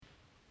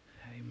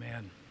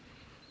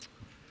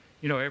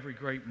You know, every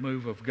great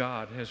move of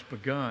God has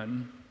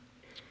begun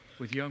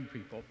with young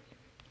people.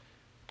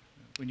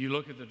 When you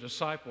look at the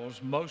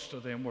disciples, most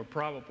of them were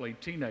probably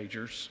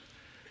teenagers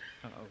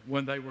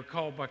when they were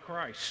called by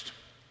Christ.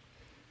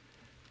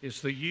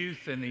 It's the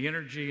youth and the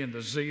energy and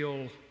the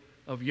zeal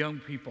of young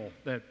people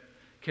that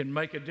can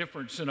make a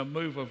difference in a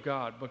move of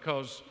God,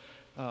 because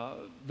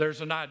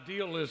there's an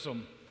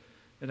idealism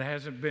that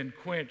hasn't been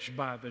quenched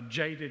by the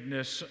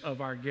jadedness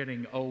of our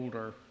getting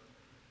older.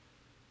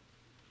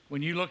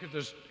 When you look at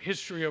the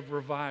history of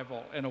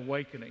revival and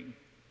awakening,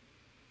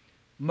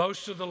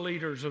 most of the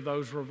leaders of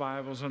those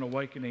revivals and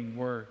awakening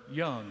were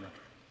young,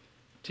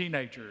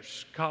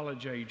 teenagers,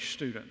 college-age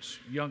students,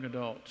 young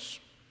adults.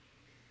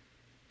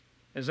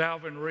 As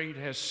Alvin Reed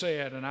has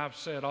said, and I've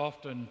said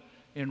often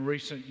in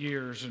recent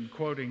years in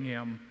quoting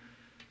him,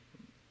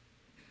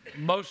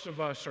 most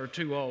of us are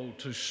too old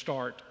to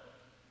start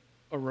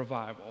a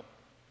revival,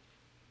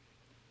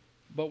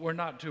 but we're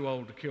not too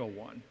old to kill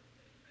one.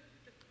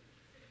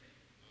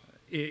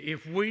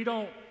 If we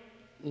don't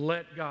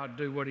let God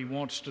do what He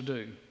wants to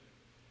do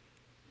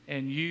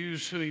and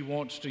use who He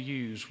wants to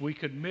use, we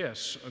could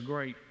miss a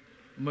great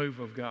move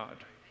of God.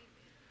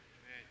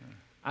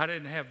 I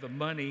didn't have the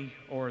money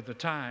or the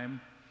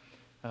time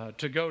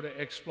to go to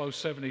Expo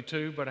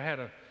 72, but I had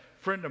a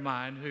friend of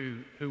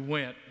mine who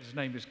went. His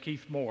name is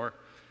Keith Moore.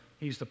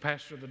 He's the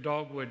pastor of the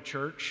Dogwood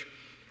Church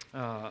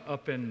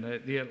up in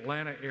the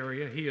Atlanta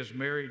area. He is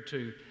married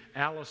to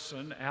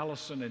Allison.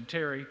 Allison and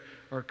Terry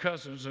are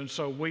cousins, and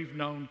so we've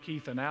known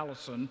Keith and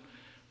Allison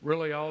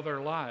really all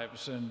their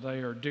lives, and they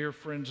are dear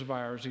friends of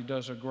ours. He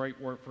does a great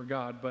work for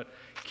God. But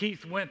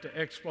Keith went to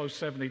Expo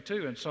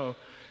 72, and so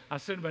I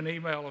sent him an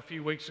email a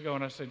few weeks ago,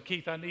 and I said,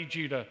 Keith, I need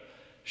you to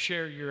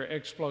share your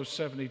Expo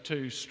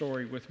 72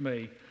 story with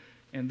me.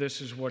 And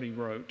this is what he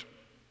wrote.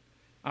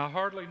 I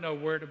hardly know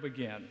where to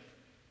begin.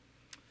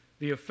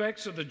 The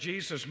effects of the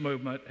Jesus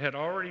movement had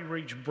already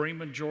reached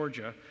Bremen,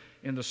 Georgia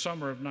in the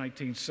summer of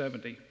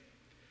 1970.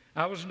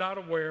 I was not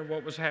aware of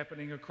what was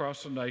happening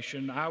across the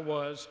nation. I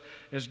was,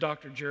 as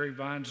Dr. Jerry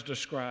Vines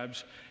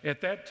describes, at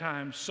that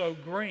time so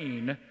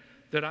green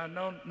that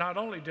not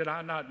only did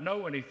I not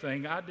know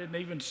anything, I didn't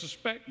even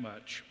suspect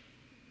much.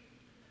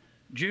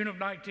 June of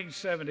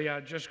 1970,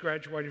 I just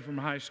graduated from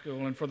high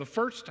school and for the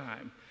first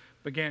time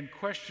began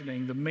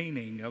questioning the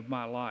meaning of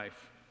my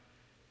life.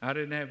 I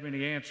didn't have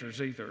many answers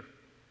either.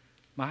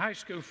 My high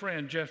school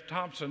friend, Jeff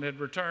Thompson, had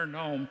returned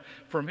home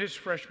from his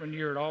freshman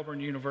year at Auburn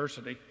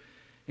University,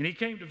 and he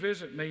came to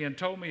visit me and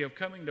told me of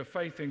coming to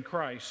faith in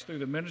Christ through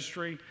the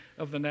ministry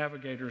of the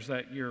Navigators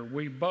that year.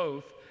 We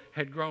both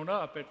had grown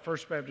up at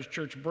First Baptist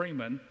Church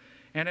Bremen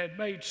and had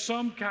made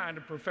some kind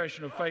of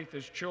profession of faith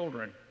as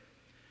children.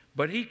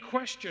 But he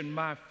questioned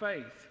my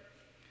faith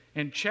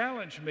and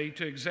challenged me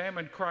to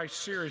examine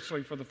Christ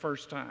seriously for the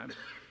first time.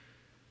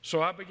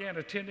 So I began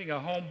attending a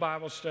home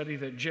Bible study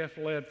that Jeff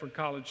led for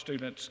college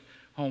students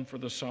home for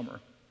the summer.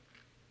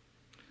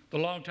 The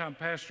longtime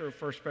pastor of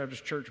First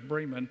Baptist Church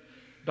Bremen,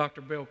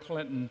 Dr. Bill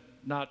Clinton,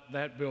 not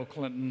that Bill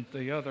Clinton,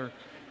 the other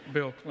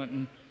Bill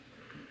Clinton,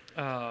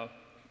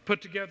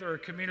 put together a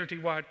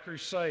community-wide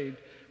crusade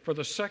for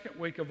the second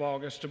week of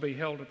August to be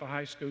held at the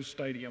high school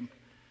stadium.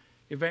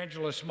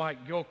 Evangelist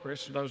Mike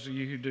Gilchrist, those of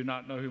you who do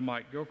not know who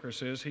Mike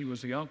Gilchrist is, he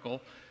was the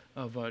uncle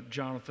of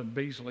Jonathan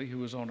Beasley, who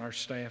was on our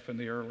staff in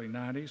the early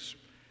 90s.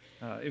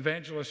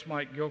 Evangelist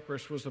Mike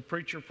Gilchrist was the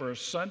preacher for a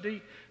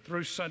Sunday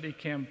through Sunday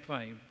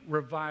campaign.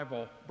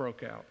 Revival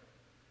broke out.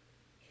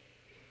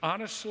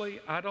 Honestly,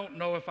 I don't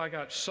know if I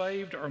got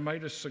saved or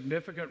made a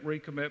significant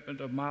recommitment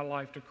of my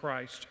life to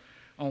Christ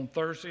on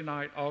Thursday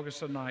night,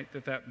 August the 9th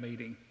at that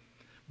meeting.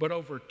 But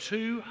over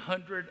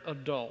 200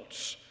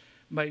 adults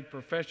made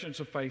professions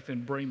of faith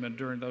in Bremen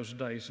during those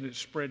days, and it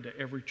spread to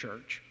every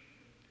church.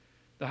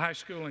 The high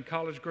school and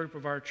college group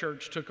of our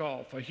church took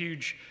off. A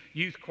huge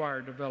youth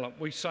choir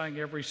developed. We sang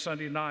every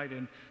Sunday night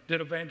and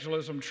did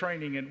evangelism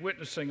training and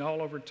witnessing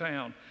all over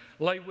town.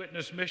 Lay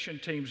witness mission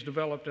teams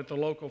developed at the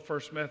local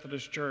First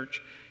Methodist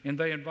Church, and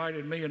they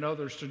invited me and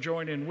others to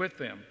join in with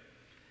them.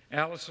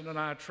 Allison and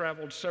I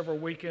traveled several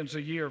weekends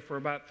a year for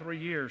about 3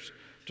 years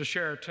to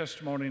share our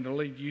testimony and to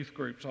lead youth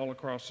groups all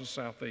across the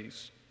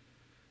Southeast.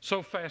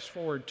 So fast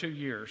forward 2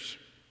 years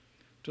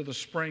to the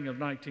spring of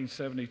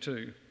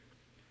 1972.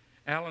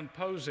 Alan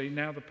Posey,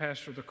 now the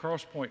pastor of the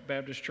Cross Point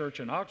Baptist Church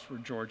in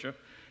Oxford, Georgia,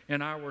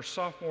 and I were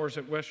sophomores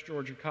at West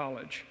Georgia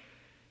College.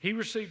 He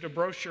received a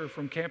brochure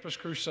from Campus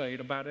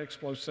Crusade about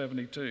Expo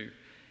 72,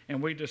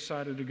 and we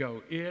decided to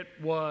go. It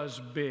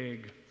was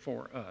big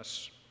for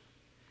us.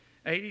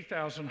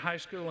 80,000 high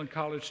school and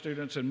college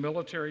students and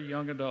military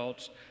young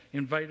adults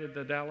invaded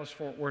the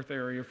Dallas-Fort Worth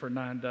area for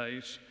 9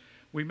 days.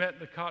 We met in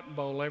the Cotton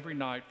Bowl every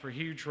night for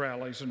huge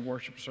rallies and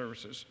worship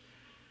services.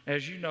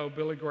 As you know,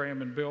 Billy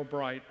Graham and Bill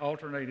Bright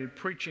alternated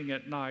preaching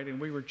at night, and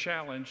we were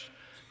challenged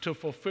to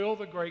fulfill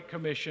the Great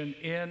Commission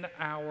in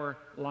our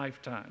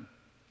lifetime.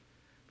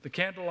 The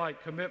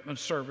candlelight commitment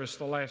service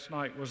the last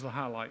night was the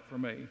highlight for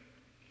me.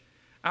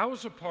 I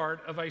was a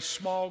part of a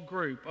small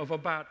group of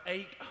about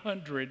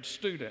 800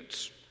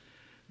 students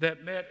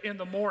that met in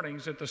the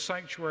mornings at the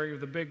sanctuary of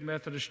the big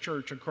Methodist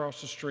church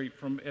across the street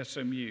from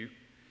SMU.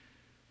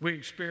 We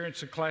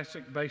experienced the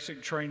classic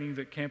basic training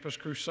that Campus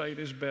Crusade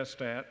is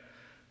best at,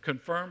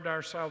 confirmed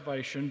our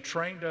salvation,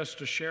 trained us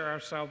to share our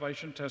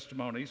salvation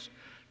testimonies,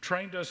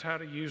 trained us how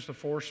to use the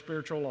 4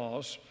 spiritual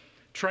laws,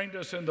 trained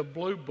us in the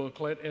blue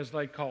booklet, as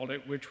they called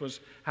it, which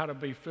was how to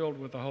be filled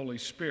with the Holy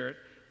Spirit,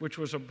 which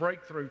was a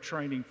breakthrough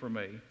training for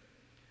me.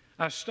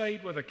 I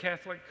stayed with a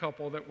Catholic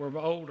couple that were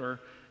older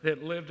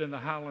that lived in the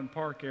Highland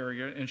Park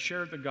area and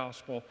shared the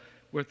gospel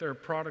with their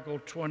prodigal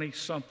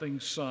 20-something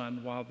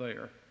son while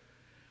there.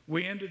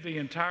 We ended the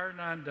entire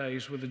 9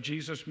 days with a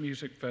Jesus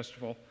Music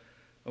Festival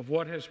of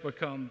what has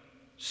become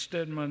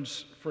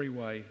Stedman's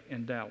Freeway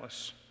in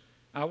Dallas.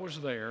 I was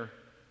there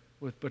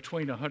with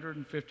between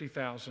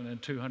 150,000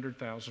 and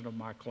 200,000 of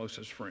my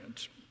closest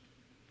friends.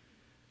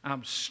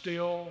 I'm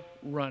still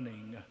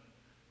running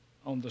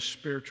on the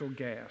spiritual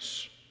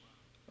gas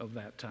of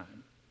that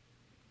time.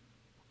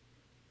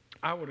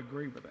 I would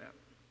agree with that.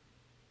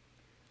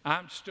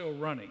 I'm still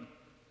running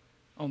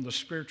on the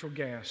spiritual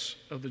gas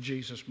of the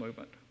Jesus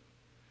movement.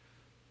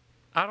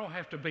 I don't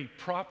have to be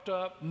propped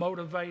up,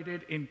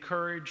 motivated,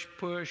 encouraged,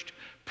 pushed,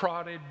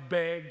 prodded,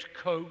 begged,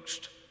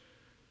 coaxed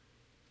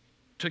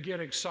to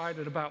get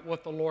excited about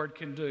what the Lord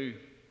can do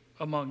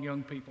among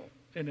young people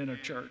and in a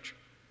church,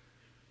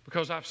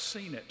 because I've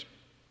seen it.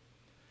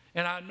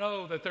 And I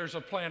know that there's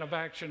a plan of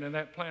action, and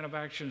that plan of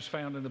action is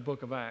found in the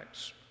book of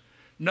Acts.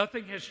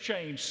 Nothing has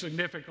changed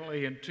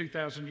significantly in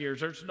 2,000 years.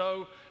 There's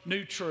no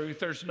new truth.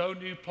 There's no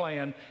new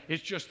plan.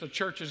 It's just the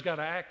church has got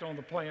to act on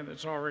the plan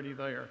that's already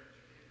there.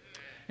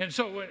 And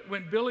so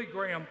when Billy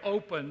Graham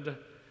opened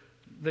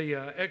the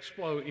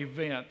Explo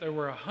event, there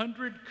were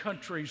 100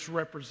 countries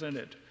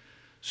represented.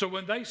 So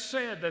when they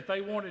said that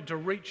they wanted to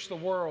reach the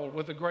world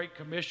with the Great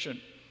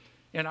Commission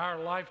in our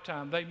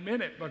lifetime, they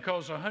meant it,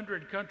 because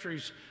 100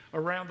 countries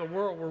around the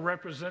world were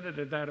represented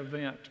at that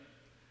event.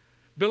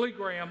 Billy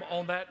Graham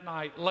on that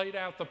night laid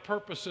out the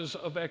purposes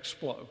of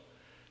Explo.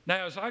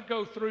 Now, as I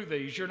go through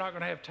these, you're not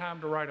going to have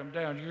time to write them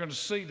down. You're going to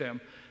see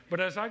them. But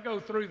as I go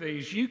through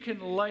these, you can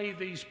lay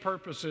these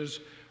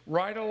purposes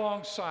right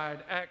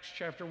alongside Acts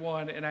chapter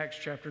 1 and Acts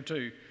chapter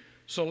 2.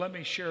 So let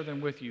me share them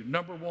with you.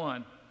 Number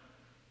 1,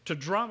 to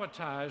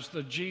dramatize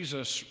the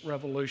Jesus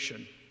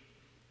revolution.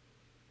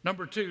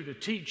 Number 2, to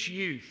teach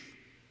youth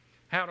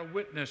how to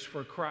witness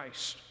for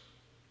Christ.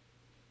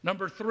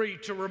 Number 3,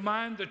 to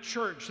remind the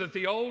church that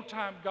the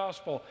old-time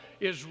gospel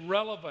is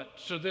relevant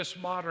to this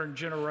modern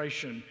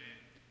generation.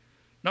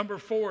 Number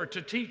 4,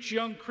 to teach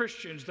young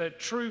Christians that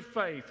true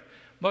faith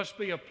must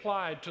be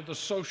applied to the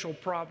social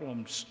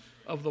problems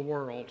of the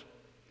world.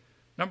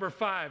 Number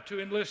 5,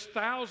 to enlist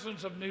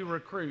thousands of new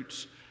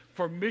recruits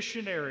for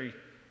missionary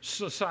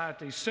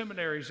societies,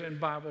 seminaries, and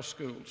Bible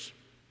schools.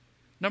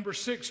 Number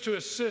 6, to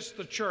assist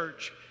the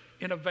church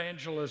in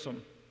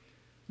evangelism.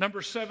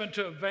 Number 7,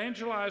 to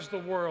evangelize the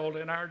world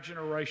in our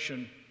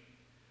generation.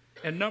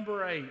 And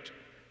number 8,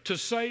 to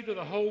say to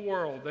the whole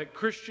world that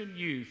Christian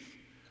youth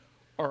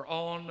are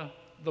on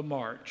the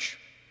march.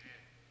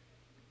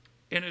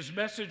 In his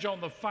message on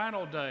the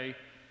final day,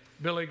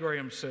 Billy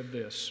Graham said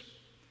this: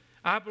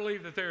 I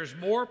believe that there is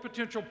more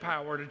potential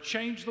power to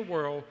change the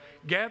world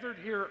gathered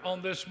here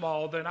on this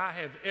mall than I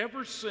have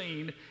ever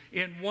seen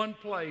in one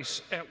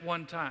place at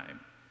one time.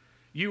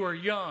 You are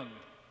young.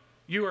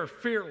 You are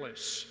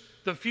fearless.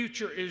 The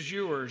future is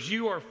yours.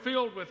 You are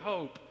filled with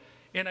hope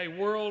in a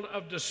world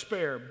of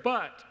despair.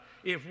 But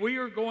if we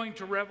are going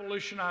to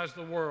revolutionize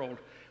the world,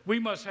 we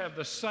must have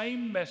the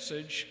same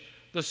message,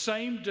 the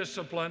same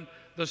discipline,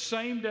 the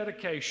same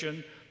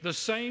dedication, the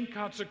same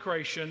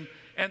consecration,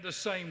 and the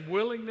same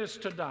willingness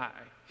to die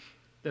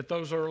that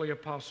those early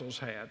apostles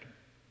had.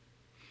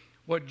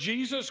 What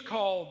Jesus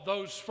called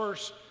those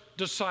first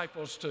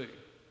disciples to,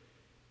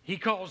 he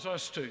calls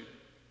us to.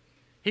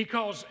 He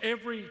calls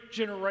every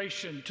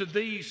generation to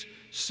these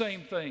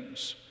same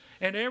things.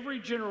 And every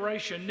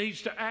generation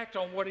needs to act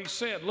on what he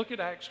said. Look at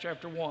Acts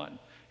chapter 1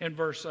 and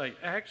verse 8.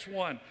 Acts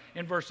 1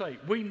 and verse 8.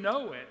 We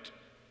know it.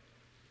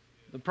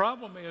 The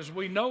problem is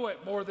we know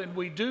it more than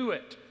we do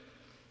it.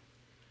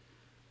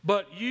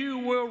 But you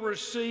will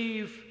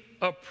receive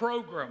a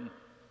program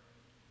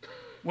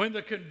when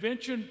the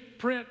convention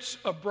prints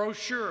a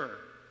brochure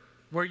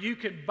where you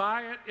can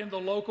buy it in the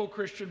local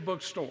Christian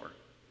bookstore.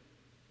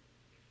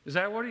 Is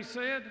that what he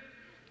said?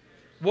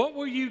 What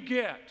will you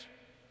get?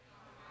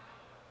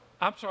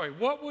 I'm sorry,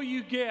 what will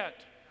you get?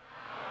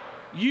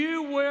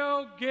 You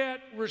will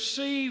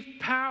receive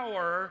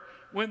power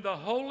when the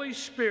Holy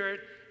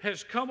Spirit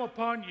has come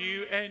upon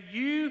you, and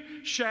you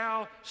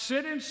shall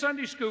sit in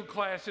Sunday school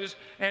classes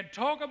and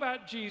talk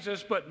about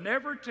Jesus, but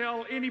never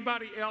tell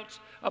anybody else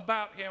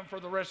about him for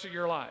the rest of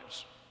your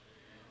lives.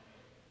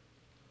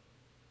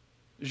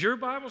 Does your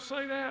Bible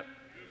say that?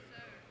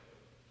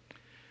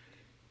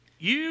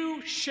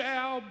 You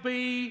shall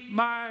be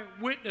my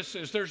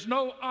witnesses. There's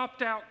no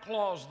opt-out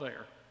clause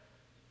there.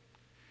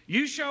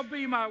 You shall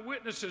be my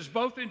witnesses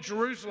both in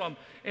Jerusalem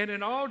and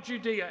in all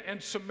Judea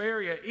and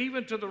Samaria,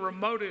 even to the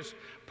remotest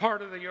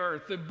part of the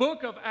earth. The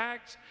book of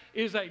Acts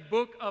is a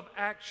book of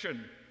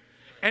action.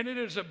 And it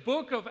is a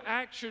book of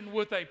action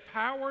with a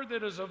power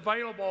that is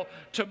available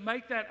to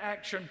make that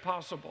action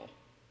possible.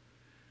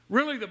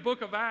 Really, the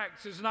book of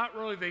Acts is not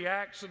really the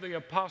Acts of the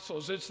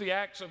apostles. It's the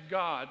Acts of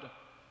God.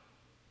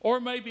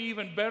 Or maybe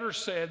even better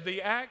said,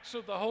 the Acts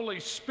of the Holy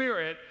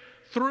Spirit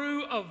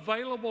through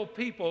available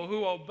people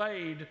who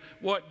obeyed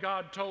what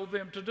God told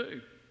them to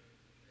do.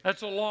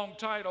 That's a long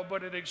title,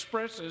 but it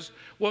expresses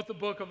what the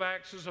book of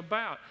Acts is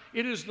about.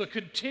 It is the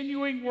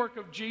continuing work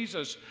of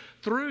Jesus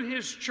through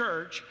his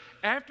church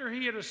after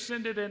he had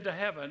ascended into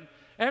heaven.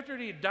 After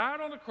he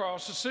died on the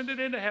cross, ascended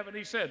into heaven,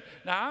 he said,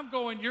 now I'm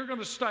going, you're going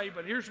to stay,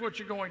 but here's what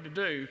you're going to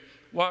do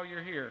while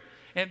you're here.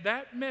 And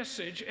that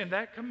message and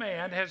that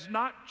command has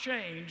not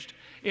changed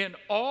in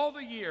all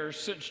the years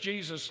since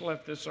Jesus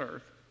left this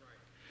earth.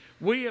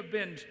 We have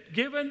been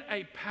given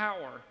a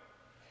power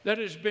that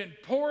has been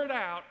poured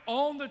out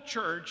on the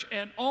church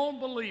and on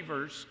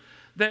believers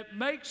that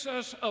makes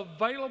us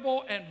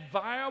available and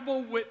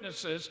viable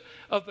witnesses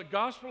of the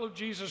gospel of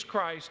Jesus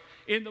Christ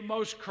in the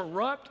most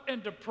corrupt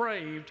and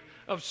depraved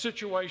of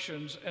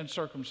situations and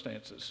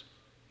circumstances.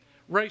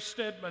 Ray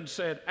Stedman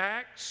said,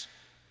 Acts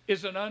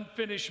is an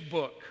unfinished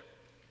book.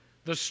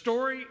 The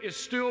story is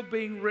still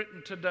being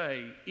written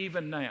today,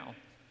 even now.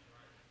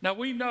 Now,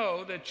 we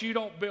know that you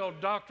don't build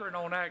doctrine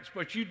on Acts,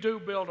 but you do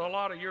build a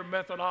lot of your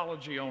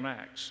methodology on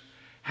Acts.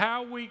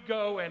 How we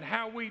go and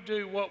how we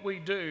do what we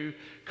do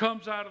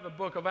comes out of the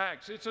book of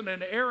Acts. It's an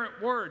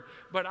inerrant word,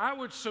 but I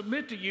would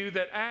submit to you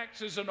that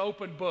Acts is an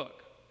open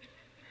book.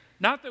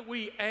 Not that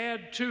we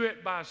add to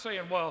it by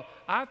saying, well,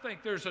 I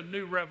think there's a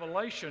new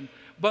revelation,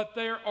 but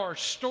there are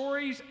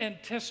stories and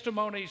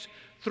testimonies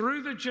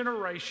through the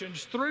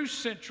generations, through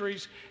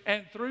centuries,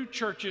 and through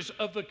churches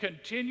of the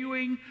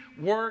continuing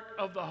work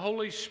of the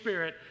Holy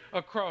Spirit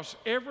across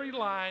every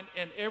line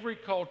and every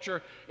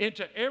culture,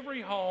 into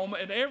every home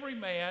and every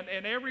man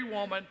and every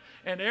woman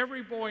and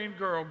every boy and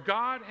girl.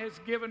 God has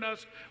given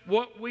us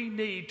what we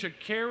need to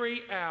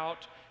carry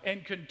out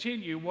and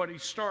continue what he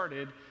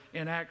started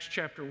in Acts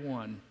chapter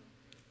 1.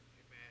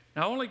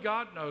 Now, only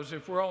God knows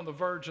if we're on the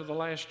verge of the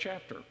last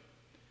chapter,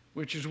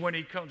 which is when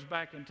he comes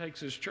back and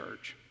takes his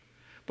church.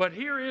 But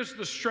here is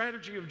the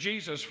strategy of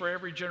Jesus for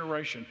every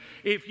generation.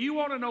 If you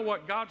want to know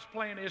what God's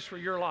plan is for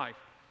your life,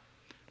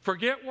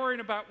 forget worrying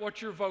about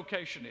what your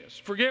vocation is.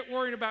 Forget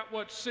worrying about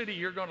what city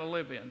you're going to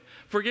live in.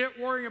 Forget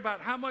worrying about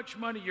how much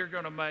money you're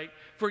going to make.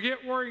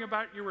 Forget worrying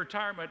about your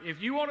retirement.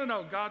 If you want to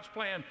know God's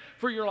plan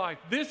for your life,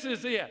 this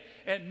is it.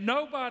 And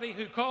nobody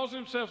who calls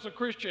themselves a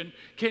Christian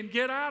can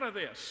get out of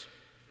this.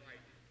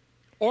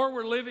 Or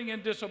we're living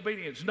in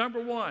disobedience. Number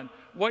one,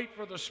 wait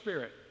for the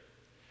Spirit.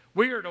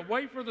 We are to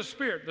wait for the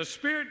Spirit. The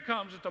Spirit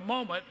comes at the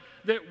moment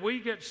that we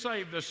get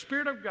saved. The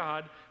Spirit of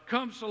God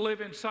comes to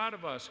live inside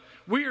of us.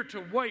 We are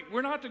to wait.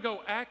 We're not to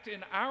go act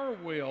in our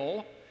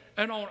will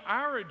and on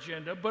our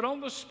agenda, but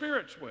on the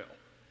Spirit's will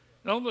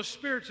and on the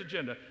Spirit's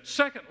agenda.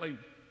 Secondly,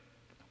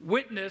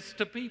 witness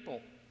to people.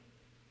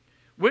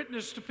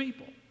 Witness to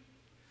people.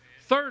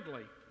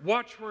 Thirdly,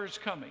 watch for his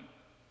coming.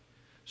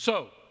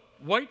 So,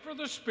 wait for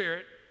the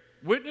Spirit,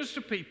 witness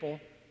to people,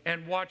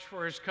 and watch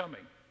for his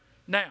coming.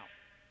 Now,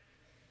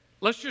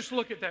 let's just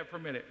look at that for a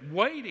minute.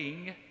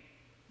 Waiting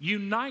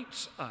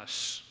unites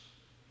us.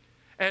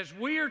 As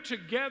we are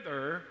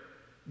together,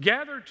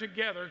 gathered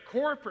together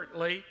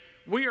corporately,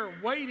 we are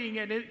waiting,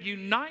 and it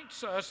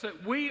unites us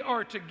that we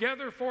are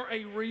together for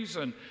a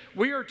reason.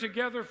 We are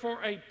together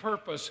for a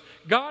purpose.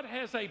 God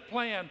has a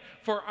plan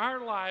for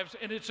our lives,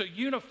 and it's a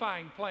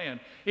unifying plan.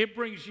 It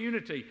brings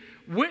unity.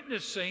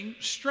 Witnessing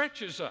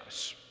stretches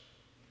us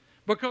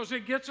because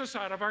it gets us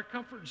out of our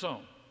comfort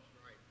zone.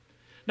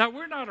 Now,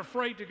 we're not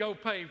afraid to go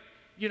pay,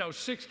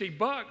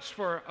 $60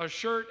 for a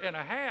shirt and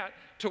a hat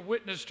to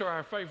witness to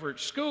our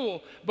favorite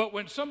school. But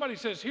when somebody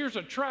says, here's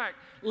a tract,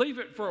 leave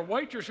it for a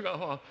waitress to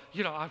go,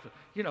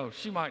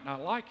 she might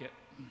not like it.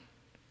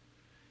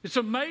 It's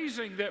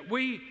amazing that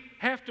we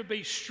have to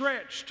be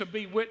stretched to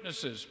be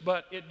witnesses,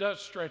 but it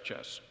does stretch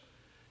us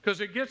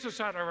because it gets us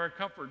out of our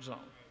comfort zone.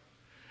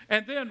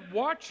 And then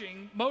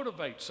watching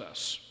motivates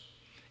us.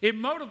 It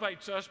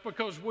motivates us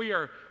because we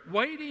are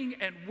waiting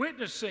and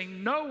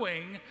witnessing,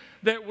 knowing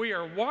that we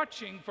are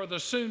watching for the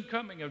soon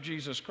coming of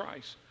Jesus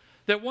Christ.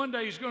 That one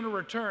day he's going to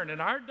return, and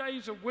our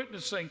days of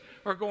witnessing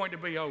are going to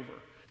be over.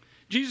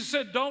 Jesus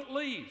said, don't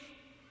leave.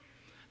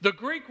 The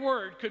Greek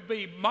word could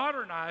be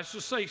modernized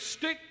to say,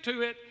 stick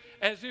to it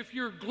as if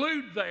you're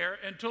glued there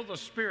until the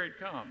Spirit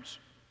comes.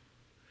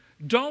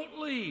 Don't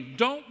leave.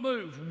 Don't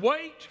move.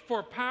 Wait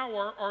for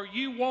power, or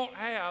you won't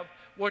have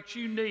what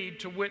you need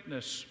to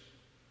witness.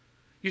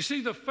 You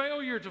see, the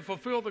failure to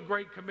fulfill the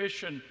Great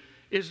Commission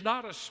is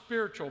not a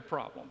spiritual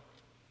problem.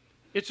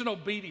 It's an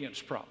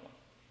obedience problem.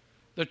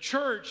 The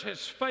church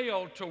has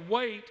failed to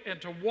wait and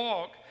to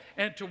walk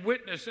and to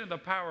witness in the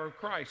power of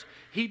Christ.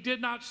 He did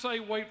not say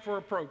wait for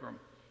a program.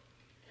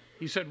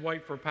 He said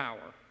wait for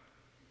power.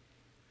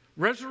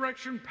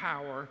 Resurrection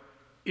power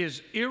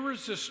is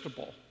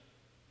irresistible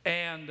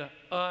and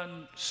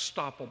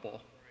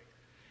unstoppable.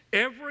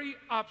 Every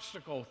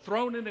obstacle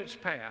thrown in its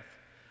path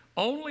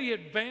only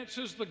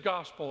advances the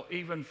gospel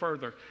even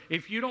further.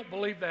 If you don't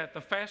believe that, the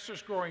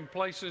fastest growing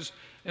places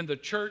in the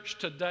church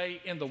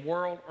today in the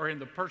world are in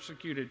the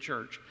persecuted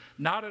church,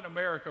 not in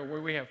America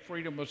where we have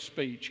freedom of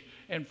speech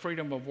and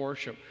freedom of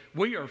worship.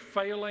 We are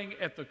failing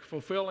at the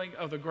fulfilling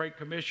of the Great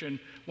Commission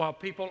while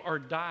people are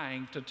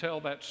dying to tell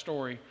that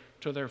story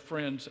to their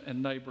friends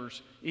and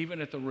neighbors,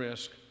 even at the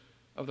risk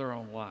of their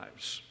own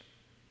lives.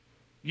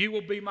 You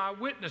will be my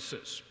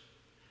witnesses,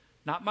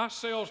 not my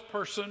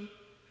salesperson,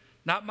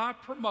 not my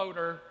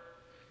promoter.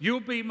 You'll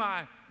be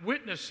my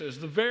witnesses.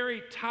 The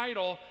very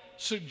title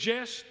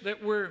suggests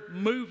that we're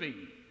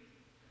moving.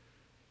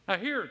 Now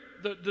here,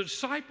 the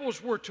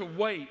disciples were to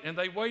wait, and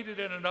they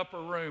waited in an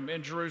upper room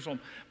in Jerusalem.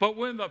 But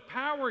when the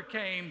power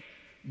came,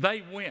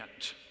 they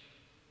went.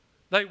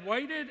 They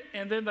waited,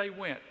 and then they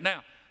went.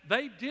 Now,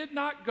 they did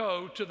not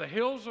go to the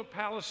hills of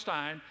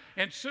Palestine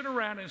and sit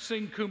around and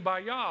sing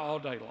Kumbaya all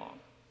day long.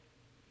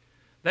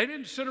 They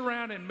didn't sit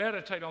around and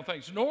meditate on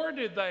things, nor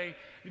did they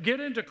get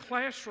into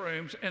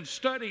classrooms and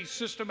study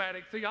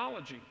systematic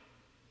theology.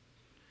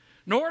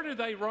 Nor did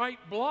they write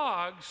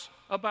blogs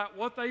about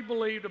what they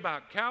believed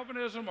about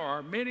Calvinism or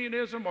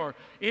Arminianism or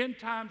end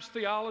times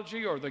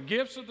theology or the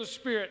gifts of the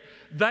Spirit.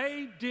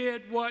 They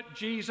did what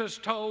Jesus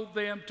told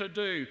them to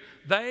do.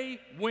 They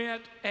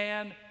went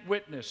and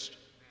witnessed.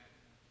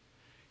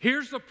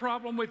 Here's the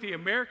problem with the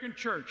American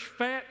church: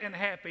 fat and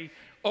happy,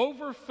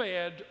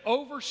 overfed,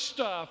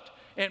 overstuffed,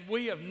 and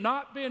we have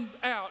not been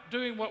out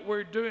doing what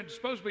we're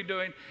supposed to be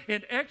doing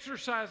in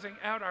exercising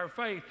out our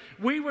faith.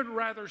 We would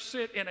rather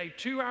sit in a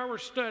 2-hour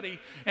study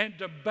and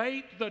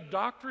debate the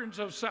doctrines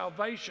of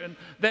salvation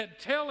than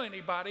tell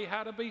anybody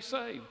how to be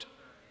saved.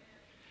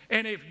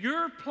 And if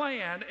your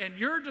plan and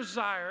your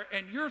desire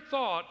and your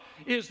thought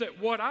is that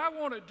what I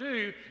want to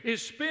do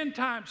is spend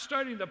time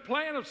studying the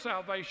plan of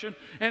salvation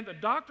and the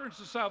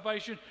doctrines of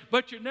salvation,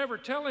 but you never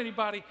tell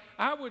anybody,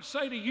 I would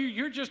say to you,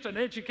 you're just an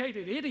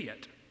educated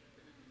idiot.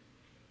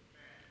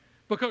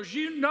 Because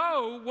you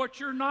know what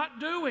you're not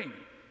doing.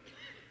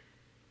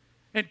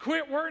 And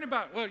quit worrying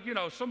about, well, you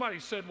know, somebody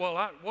said,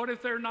 well, what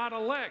if they're not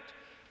elect?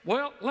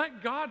 Well,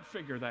 let God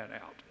figure that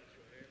out.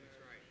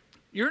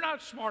 You're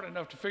not smart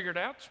enough to figure it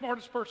out. The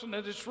smartest person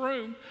in this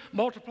room,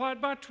 multiplied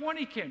by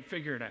 20, can't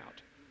figure it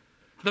out.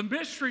 The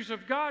mysteries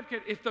of God,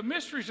 if the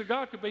mysteries of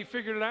God could be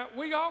figured out,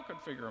 we all could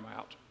figure them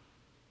out.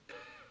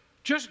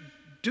 Just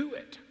do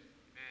it.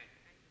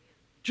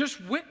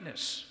 Just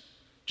witness.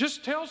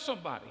 Just tell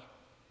somebody.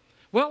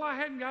 Well, I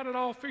hadn't got it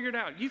all figured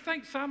out. You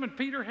think Simon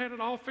Peter had it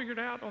all figured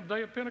out on the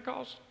day of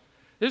Pentecost?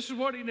 This is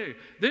what he knew.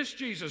 This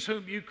Jesus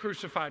whom you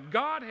crucified,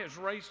 God has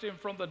raised him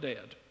from the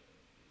dead.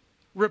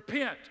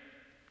 Repent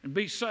and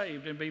be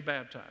saved and be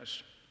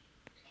baptized.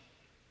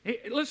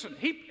 Listen,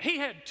 he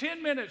had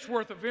 10 minutes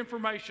worth of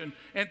information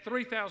and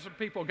 3,000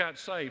 people got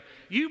saved.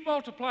 You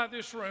multiply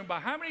this room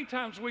by how many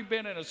times we've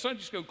been in a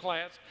Sunday school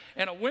class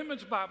and a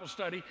women's Bible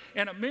study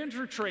and a men's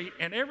retreat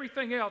and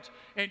everything else,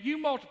 and you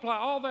multiply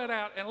all that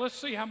out and let's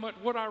see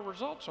what our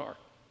results are.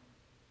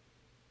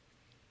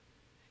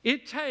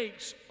 It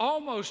takes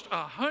almost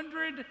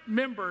 100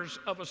 members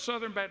of a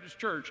Southern Baptist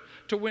church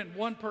to win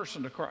one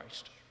person to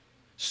Christ.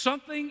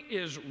 Something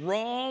is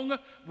wrong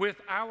with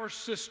our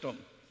system.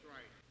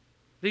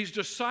 These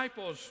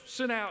disciples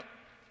sent out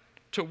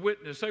to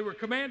witness. They were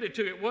commanded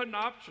to. It wasn't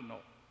optional.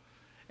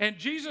 And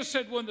Jesus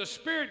said when the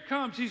Spirit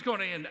comes, he's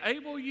going to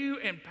enable you,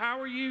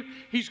 empower you.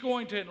 He's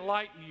going to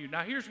enlighten you.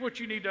 Now, here's what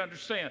you need to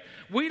understand.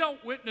 We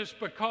don't witness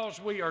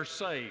because we are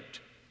saved.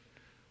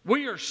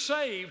 We are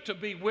saved to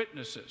be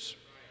witnesses.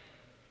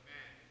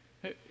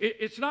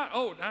 It's not,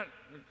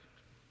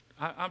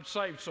 I'm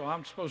saved, so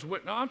I'm supposed to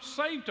witness. No, I'm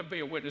saved to be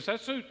a witness.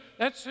 That's who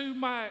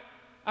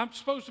I'm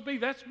supposed to be.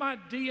 That's my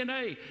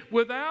DNA.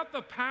 Without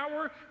the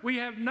power, we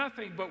have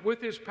nothing. But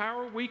with his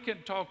power, we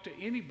can talk to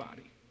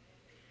anybody.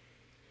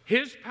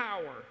 His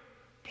power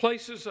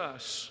places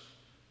us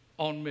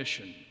on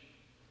mission.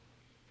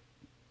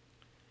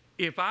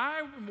 If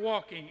I'm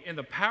walking in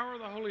the power of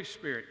the Holy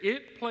Spirit,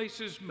 it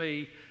places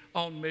me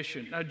on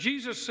mission. Now,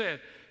 Jesus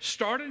said,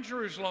 start in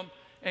Jerusalem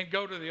and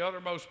go to the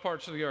uttermost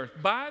parts of the earth.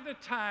 By the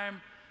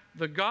time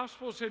the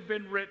Gospels had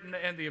been written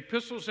and the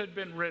epistles had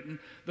been written,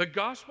 the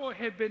gospel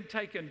had been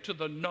taken to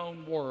the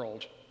known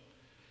world.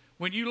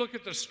 When you look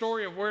at the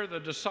story of where the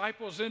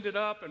disciples ended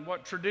up and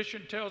what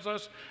tradition tells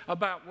us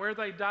about where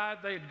they died,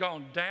 they had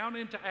gone down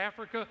into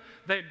Africa,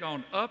 they had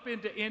gone up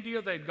into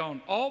India, they had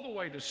gone all the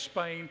way to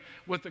Spain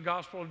with the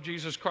gospel of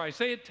Jesus Christ.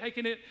 They had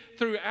taken it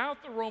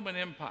throughout the Roman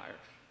Empire.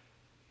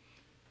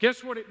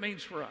 Guess what it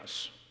means for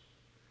us?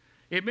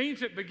 It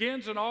means it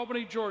begins in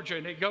Albany, Georgia,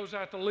 and it goes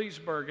out to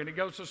Leesburg, and it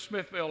goes to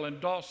Smithville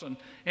and Dawson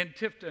and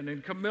Tifton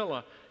and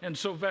Camilla and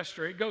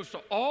Sylvester. It goes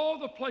to all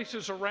the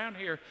places around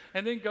here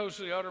and then goes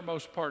to the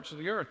uttermost parts of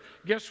the earth.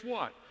 Guess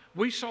what?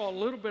 We saw a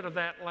little bit of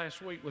that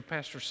last week with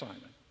Pastor Simon.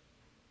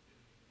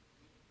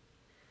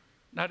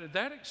 Now, did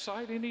that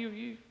excite any of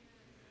you?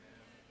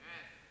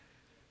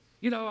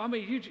 You know, I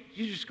mean,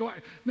 you just go out,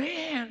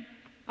 man,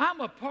 I'm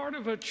a part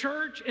of a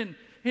church, and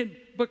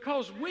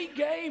because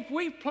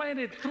we've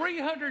planted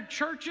 300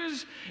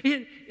 churches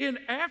in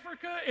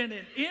Africa and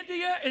in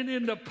India and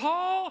in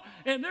Nepal,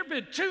 and there have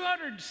been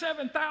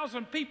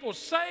 207,000 people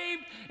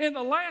saved in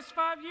the last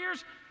 5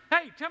 years.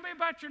 Hey, tell me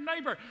about your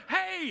neighbor.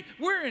 Hey,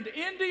 we're in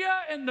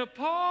India and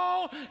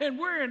Nepal, and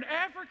we're in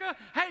Africa.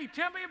 Hey,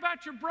 tell me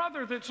about your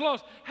brother that's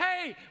lost.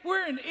 Hey,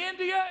 we're in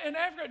India and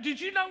Africa. Did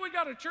you know we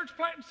got a church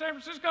plant in San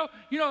Francisco?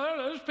 You know,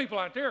 those people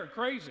out there are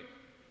crazy.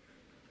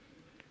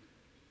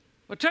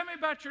 Well, tell me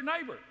about your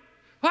neighbor.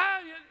 Well,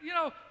 you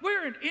know,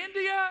 we're in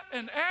India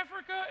and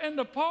Africa and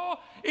Nepal.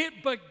 It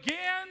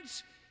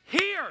begins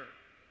here.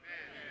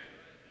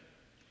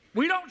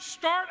 We don't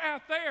start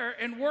out there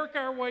and work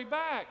our way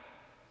back.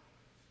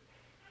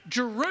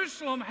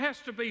 Jerusalem has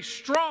to be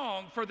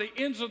strong for the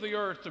ends of the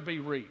earth to be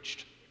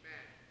reached.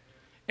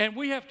 And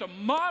we have to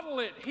model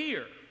it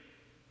here.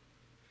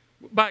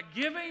 By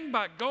giving,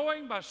 by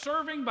going, by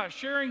serving, by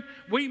sharing,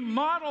 we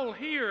model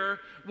here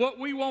what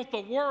we want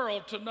the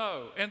world to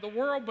know. And the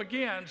world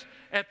begins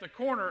at the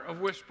corner of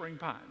Whispering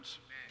Pines.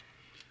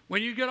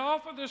 When you get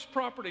off of this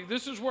property,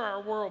 this is where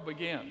our world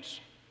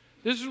begins.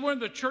 This is when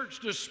the church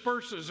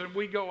disperses and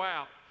we go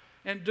out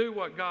and do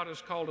what God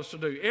has called us to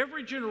do.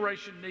 Every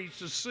generation needs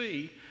to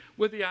see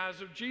with the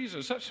eyes of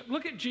Jesus.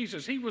 Look at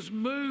Jesus. He was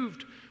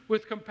moved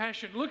with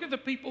compassion. Look at the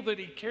people that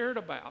he cared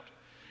about.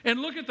 And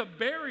look at the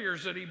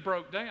barriers that he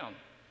broke down.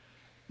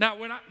 Now,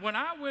 when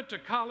I went to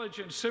college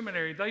and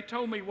seminary, they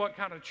told me what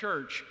kind of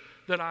church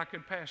that I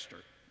could pastor.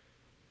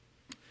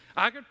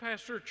 I could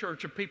pastor a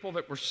church of people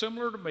that were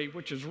similar to me,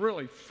 which is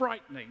really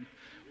frightening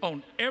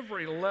on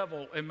every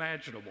level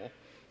imaginable.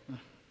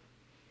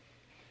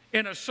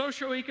 In a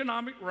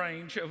socioeconomic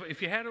range of,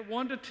 if you had a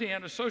 1 to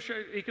 10, a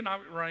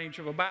socioeconomic range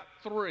of about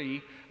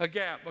 3, a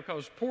gap,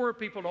 because poor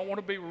people don't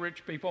want to be with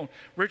rich people, and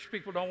rich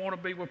people don't want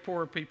to be with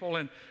poor people,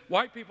 and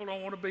white people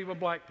don't want to be with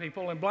black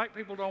people, and black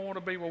people don't want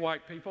to be with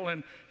white people,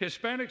 and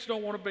Hispanics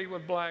don't want to be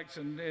with blacks,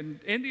 and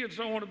Indians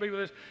don't want to be with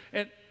this.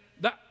 And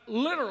that,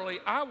 literally,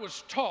 I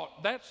was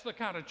taught that's the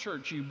kind of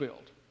church you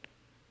build.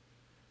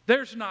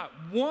 There's not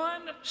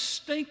one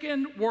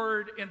stinking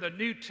word in the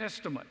New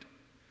Testament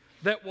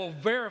that will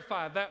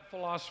verify that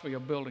philosophy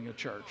of building a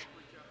church.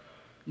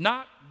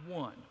 Not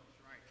one.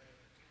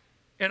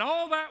 And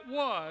all that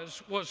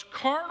was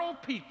carnal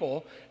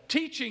people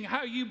teaching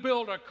how you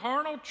build a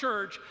carnal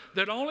church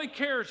that only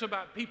cares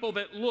about people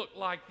that look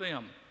like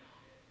them.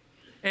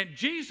 And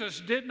Jesus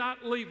did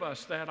not leave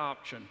us that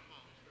option.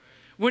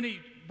 When he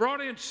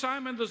brought in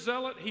Simon the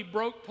Zealot, he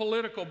broke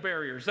political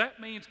barriers. That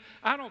means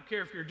I don't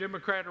care if you're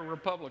Democrat or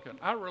Republican.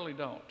 I really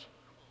don't.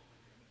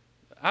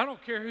 I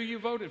don't care who you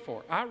voted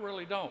for. I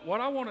really don't.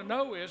 What I want to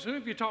know is, who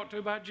have you talked to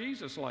about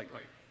Jesus lately?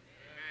 Amen.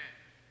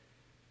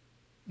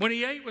 When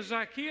he ate with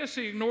Zacchaeus,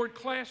 he ignored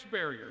class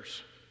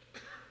barriers.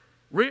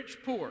 Rich,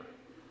 poor.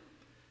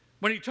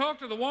 When he talked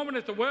to the woman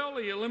at the well,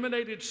 he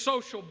eliminated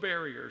social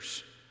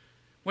barriers.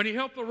 When he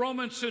helped the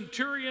Roman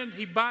centurion,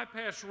 he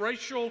bypassed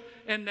racial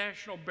and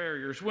national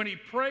barriers. When he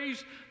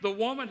praised the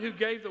woman who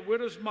gave the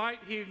widow's mite,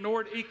 he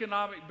ignored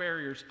economic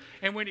barriers.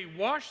 And when he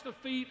washed the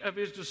feet of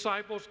his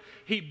disciples,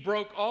 he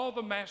broke all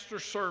the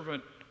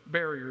master-servant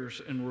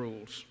barriers and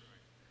rules.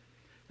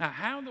 Now,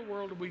 how in the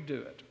world do we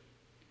do it?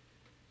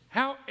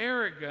 How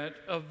arrogant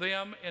of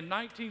them in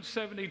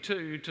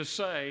 1972 to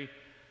say,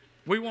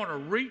 we want to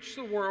reach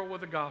the world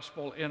with the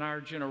gospel in our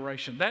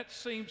generation. That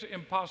seems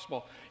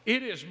impossible.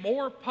 It is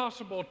more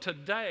possible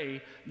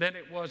today than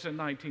it was in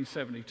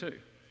 1972.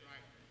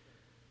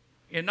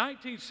 In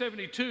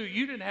 1972,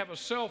 you didn't have a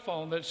cell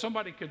phone that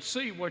somebody could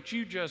see what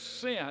you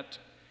just sent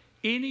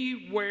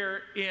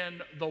anywhere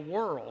in the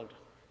world.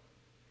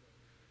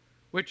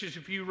 Which is,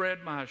 if you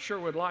read my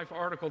Sherwood Life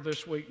article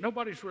this week,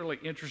 nobody's really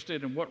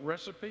interested in what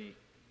recipe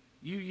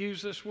you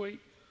use this week.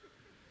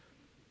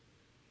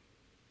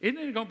 Isn't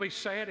it going to be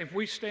sad if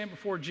we stand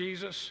before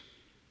Jesus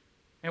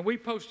and we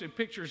posted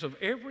pictures of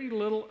every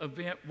little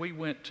event we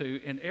went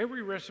to and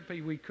every recipe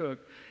we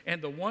cooked,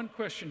 and the one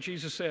question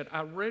Jesus said,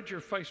 I read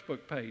your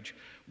Facebook page.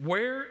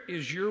 Where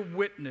is your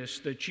witness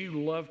that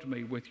you loved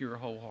me with your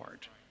whole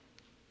heart?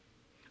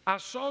 I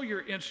saw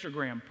your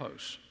Instagram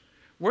posts.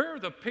 Where are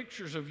the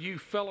pictures of you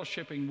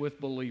fellowshipping with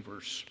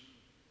believers?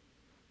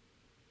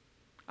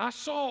 I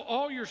saw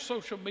all your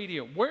social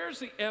media. Where's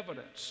the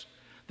evidence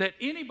that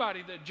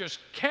anybody that just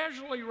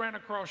casually ran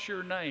across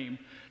your name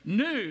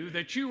knew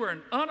that you were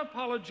an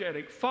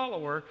unapologetic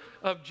follower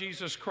of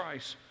Jesus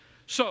Christ?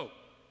 So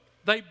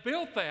they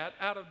built that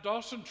out of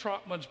Dawson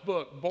Trotman's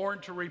book, Born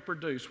to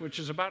Reproduce, which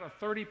is about a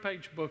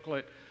 30-page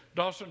booklet.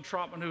 Dawson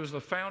Trotman, who is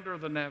the founder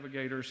of the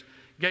Navigators,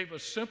 gave a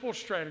simple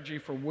strategy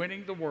for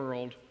winning the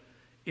world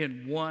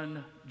in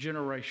one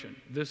generation.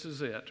 This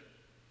is it.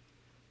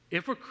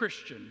 If a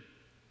Christian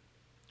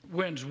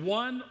wins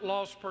one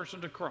lost person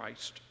to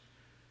Christ,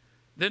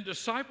 then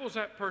disciples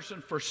that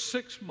person for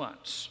 6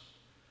 months,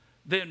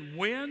 then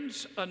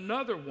wins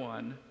another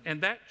one,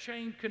 and that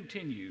chain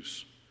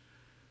continues,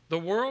 the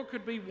world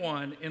could be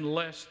won in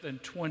less than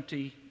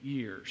 20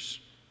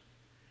 years.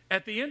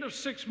 At the end of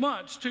 6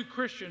 months, 2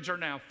 Christians are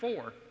now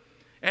 4.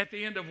 At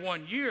the end of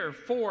 1 year,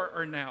 4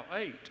 are now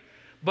 8.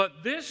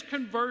 But this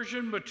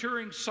conversion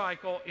maturing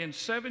cycle in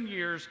 7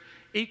 years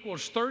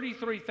equals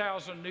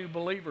 33,000 new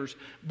believers.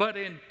 But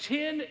in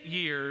 10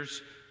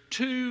 years,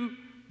 2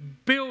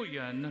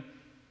 billion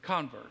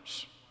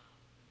converts.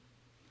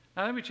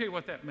 Now, let me tell you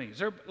what that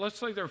means. Let's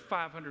say there are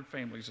 500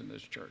 families in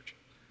this church.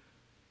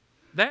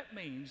 That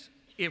means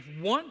if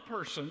one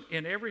person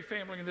in every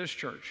family in this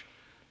church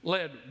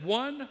led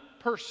one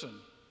person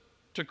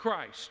to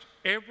Christ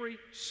every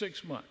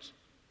 6 months,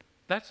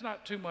 that's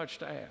not too much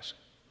to ask.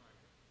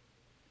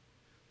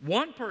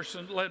 One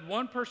person led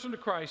one person to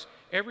Christ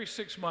every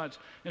 6 months.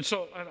 And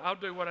so I'll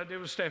do what I did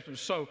with Stephen.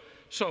 So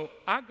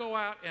I go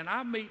out and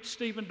I meet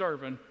Stephen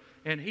Durbin,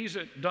 and he's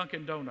at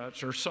Dunkin'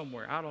 Donuts or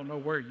somewhere. I don't know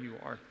where you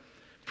are.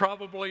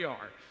 Probably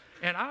are.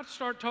 And I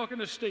start talking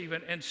to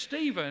Stephen, and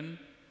Stephen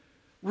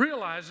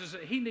realizes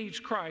that he needs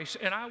Christ,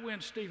 and I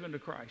win Stephen to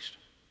Christ.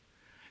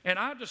 And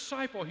I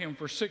disciple him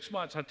for 6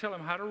 months. I tell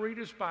him how to read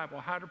his Bible,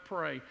 how to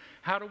pray,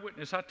 how to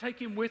witness. I take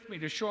him with me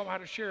to show him how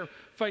to share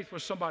faith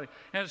with somebody.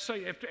 And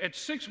say, at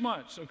 6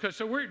 months, okay,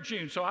 so we're at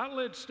June. So I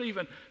led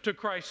Stephen to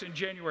Christ in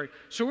January.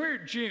 So we're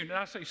at June, and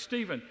I say,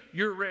 Stephen,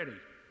 you're ready.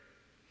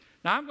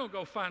 Now I'm going to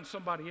go find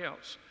somebody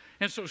else.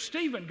 And so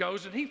Stephen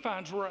goes, and he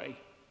finds Ray.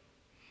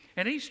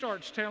 And he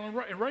starts telling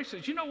Ray, and Ray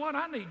says, you know what,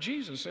 I need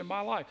Jesus in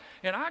my life.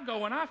 And I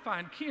go and I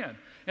find Ken,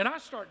 and I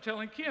start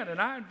telling Ken, and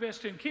I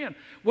invest in Ken.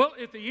 Well,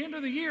 at the end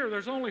of the year,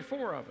 there's only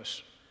 4 of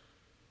us.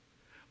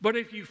 But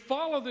if you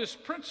follow this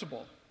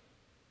principle,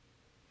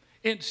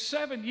 in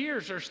 7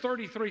 years, there's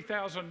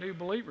 33,000 new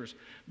believers.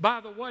 By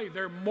the way,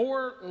 there are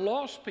more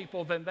lost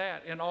people than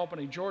that in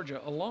Albany,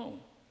 Georgia alone.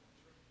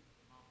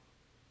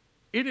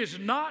 It is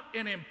not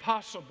an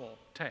impossible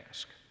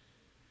task.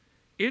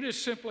 It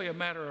is simply a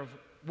matter of,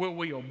 will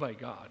we obey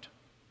God?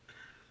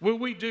 Will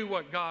we do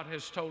what God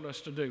has told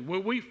us to do?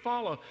 Will we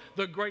follow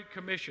the Great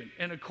Commission?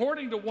 And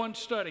according to one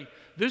study,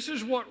 this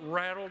is what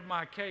rattled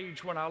my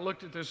cage when I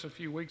looked at this a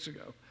few weeks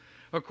ago.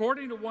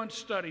 According to one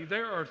study,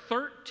 there are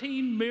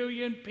 13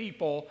 million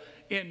people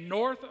in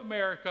North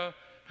America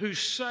who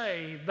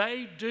say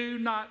they do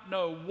not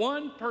know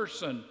one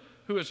person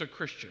who is a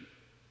Christian.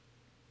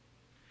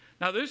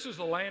 Now, this is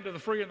the land of the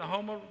free and the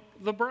home of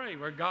the brave,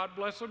 where God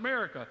bless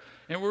America.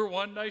 And we're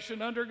one nation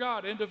under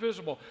God,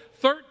 indivisible.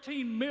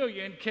 13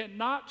 million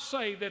cannot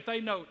say that they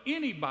know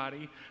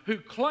anybody who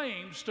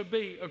claims to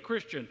be a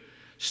Christian.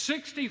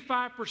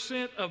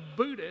 65% of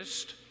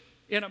Buddhists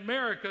in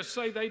America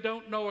say they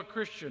don't know a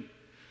Christian.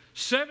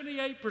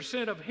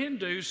 78% of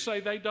Hindus say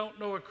they don't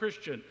know a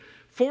Christian.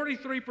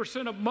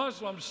 43% of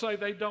Muslims say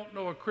they don't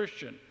know a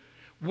Christian.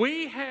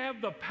 We have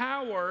the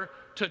power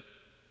to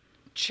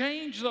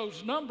change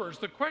those numbers.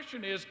 The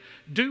question is,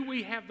 do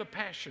we have the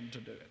passion to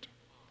do it?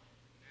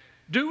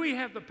 Do we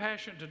have the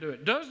passion to do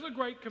it? Does the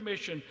Great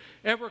Commission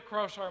ever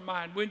cross our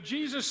mind? When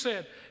Jesus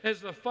said, as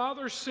the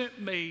Father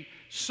sent me,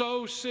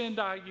 so send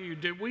I you,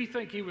 did we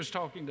think he was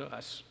talking to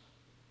us?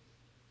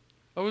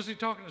 Or was he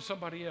talking to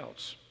somebody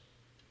else?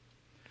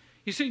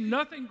 You see,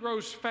 nothing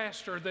grows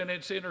faster than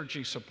its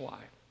energy supply.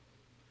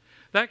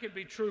 That could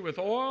be true with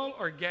oil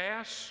or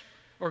gas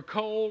or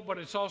coal, but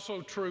it's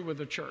also true with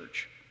the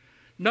church.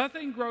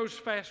 Nothing grows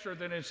faster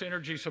than its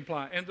energy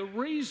supply. And the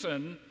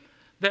reason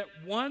that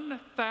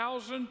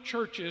 1,000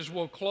 churches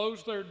will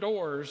close their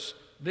doors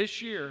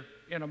this year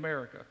in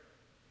America,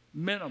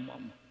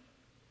 minimum,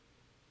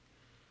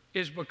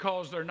 is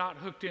because they're not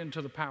hooked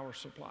into the power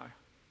supply.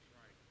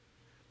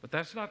 But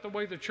that's not the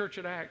way the church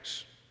at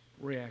Acts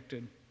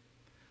reacted.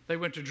 They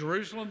went to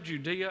Jerusalem,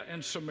 Judea,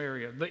 and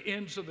Samaria, the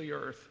ends of the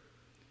earth.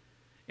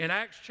 In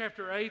Acts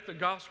chapter 8, the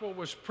gospel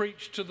was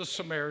preached to the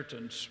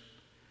Samaritans.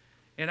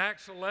 In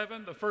Acts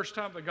 11, the first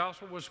time the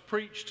gospel was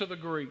preached to the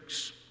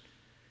Greeks.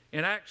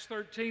 In Acts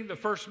 13, the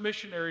first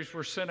missionaries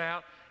were sent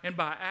out. And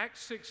by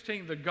Acts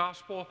 16, the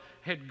gospel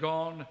had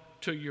gone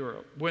to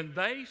Europe. When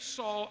they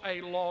saw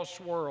a lost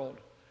world,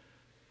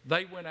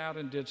 they went out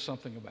and did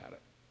something about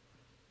it.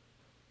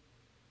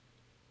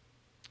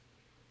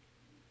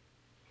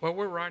 Well,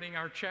 we're writing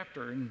our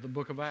chapter in the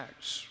book of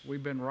Acts.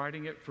 We've been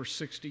writing it for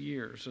 60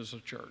 years as a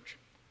church.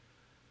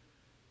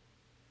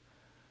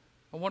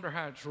 I wonder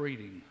how it's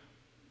reading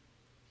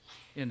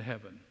in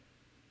heaven.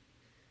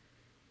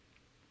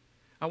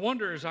 I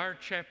wonder, as our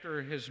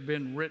chapter has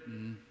been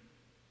written,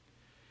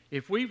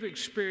 if we've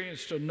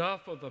experienced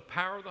enough of the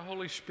power of the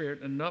Holy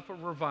Spirit, enough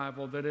of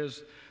revival, that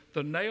as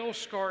the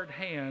nail-scarred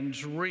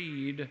hands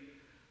read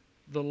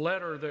the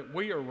letter that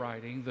we are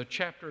writing, the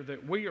chapter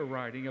that we are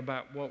writing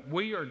about what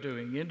we are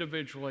doing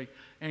individually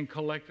and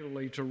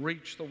collectively to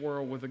reach the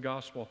world with the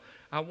gospel,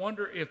 I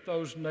wonder if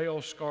those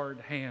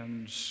nail-scarred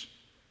hands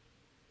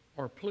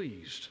are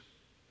pleased.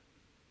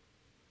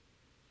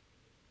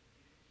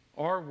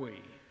 Are we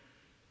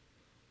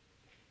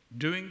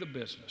doing the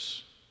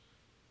business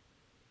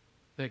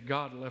that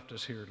God left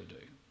us here to do?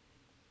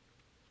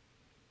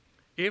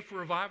 If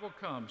revival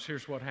comes,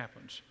 here's what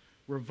happens.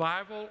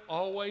 Revival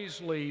always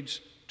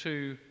leads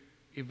to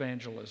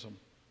evangelism.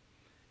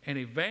 And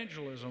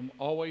evangelism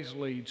always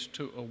leads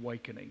to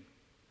awakening.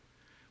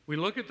 We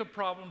look at the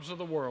problems of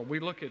the world. We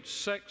look at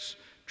sex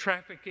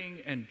trafficking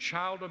and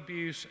child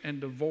abuse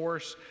and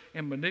divorce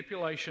and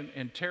manipulation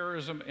and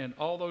terrorism and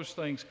all those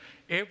things.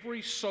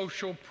 Every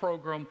social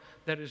program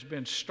that has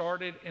been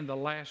started in the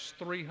last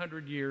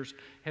 300 years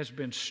has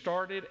been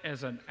started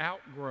as an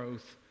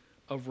outgrowth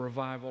of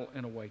revival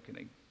and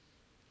awakening.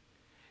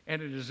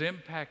 And it has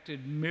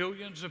impacted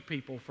millions of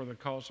people for the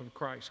cause of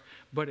Christ.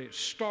 But it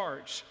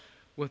starts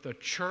with a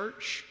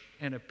church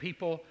and a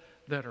people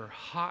that are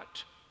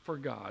hot for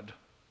God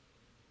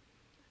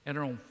and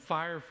are on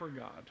fire for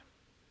God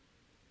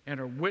and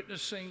are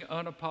witnessing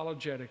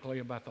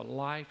unapologetically about the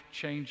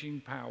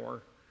life-changing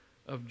power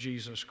of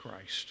Jesus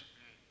Christ.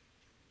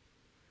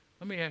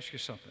 Let me ask you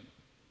something.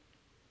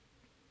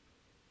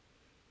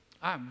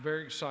 I'm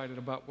very excited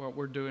about what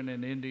we're doing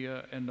in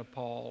India and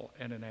Nepal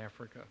and in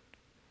Africa.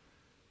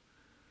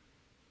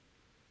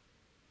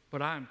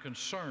 But I'm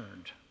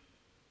concerned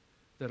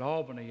that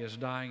Albany is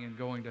dying and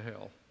going to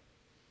hell.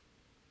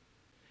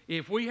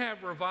 If we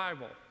have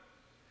revival,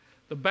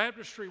 the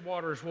baptistry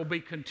waters will be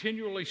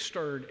continually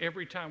stirred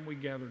every time we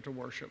gather to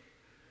worship.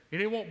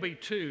 And it won't be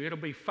 2, it'll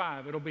be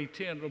 5, it'll be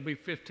 10, it'll be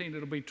 15,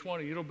 it'll be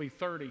 20, it'll be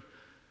 30.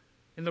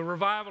 In the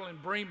revival in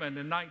Bremen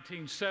in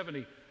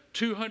 1970,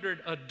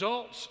 200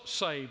 adults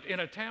saved in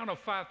a town of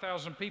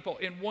 5,000 people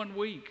in 1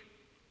 week.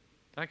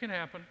 That can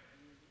happen.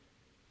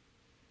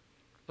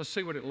 Let's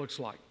see what it looks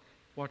like.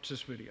 Watch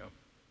this video.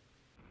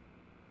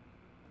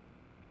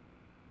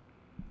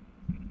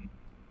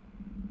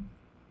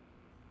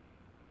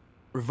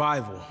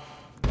 Revival.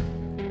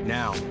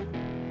 Now,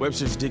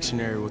 Webster's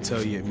dictionary will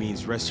tell you it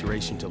means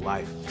restoration to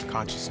life,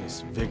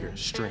 consciousness, vigor,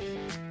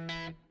 strength.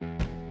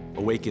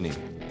 Awakening,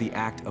 the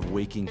act of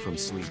waking from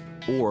sleep,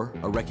 or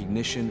a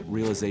recognition,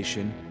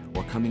 realization,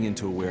 or coming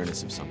into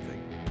awareness of something.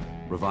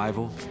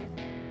 Revival.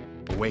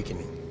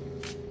 Awakening.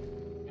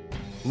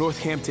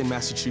 Northampton,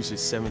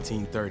 Massachusetts,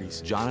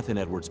 1730s. Jonathan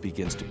Edwards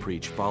begins to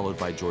preach, followed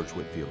by George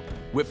Whitefield.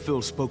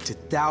 Whitefield spoke to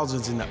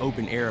thousands in the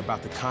open air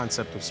about the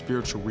concept of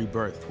spiritual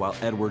rebirth, while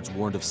Edwards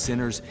warned of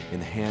sinners in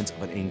the hands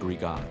of an angry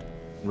God.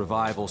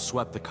 Revival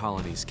swept the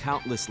colonies.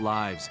 Countless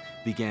lives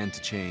began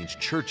to change.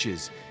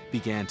 Churches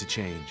began to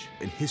change.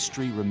 And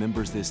history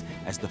remembers this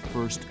as the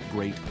first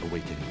Great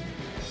Awakening.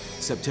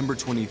 September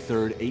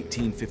 23rd,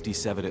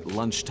 1857, at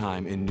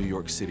lunchtime in New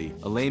York City,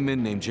 a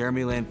layman named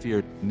Jeremy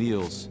Lanphier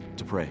kneels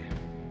to pray.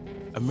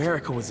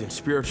 America was in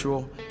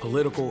spiritual,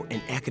 political,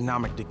 and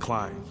economic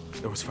decline.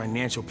 There was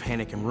financial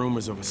panic and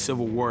rumors of a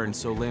civil war, and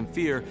so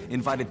Lanphier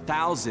invited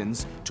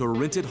thousands to a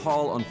rented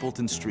hall on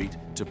Fulton Street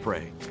to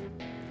pray.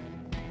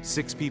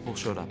 6 people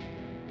showed up.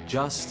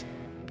 Just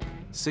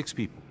 6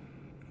 people.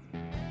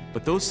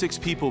 But those 6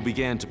 people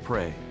began to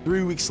pray.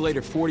 3 weeks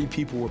later, 40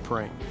 people were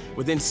praying.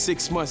 Within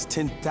 6 months,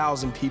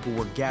 10,000 people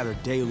were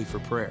gathered daily for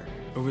prayer.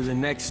 Over the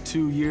next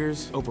 2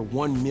 years, over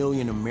 1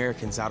 million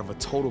Americans out of a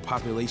total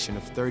population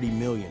of 30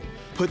 million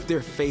put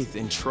their faith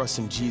and trust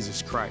in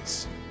Jesus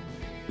Christ.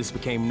 This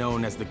became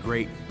known as the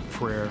Great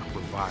Prayer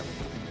Revival.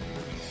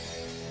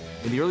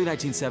 In the early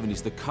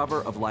 1970s, the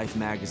cover of Life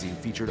magazine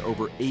featured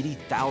over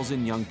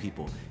 80,000 young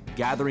people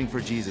gathering for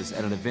Jesus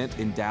at an event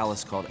in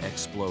Dallas called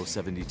Explo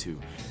 72.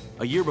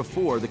 A year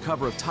before, the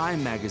cover of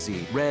Time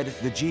magazine read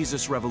The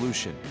Jesus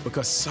Revolution.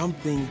 Because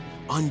something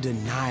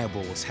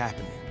undeniable was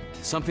happening.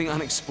 Something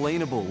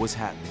unexplainable was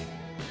happening.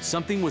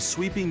 Something was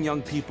sweeping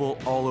young people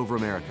all over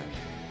America.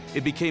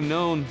 It became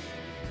known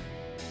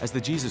as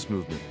the Jesus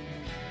Movement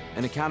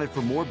and accounted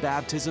for more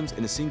baptisms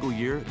in a single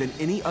year than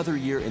any other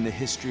year in the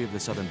history of the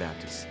Southern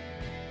Baptists.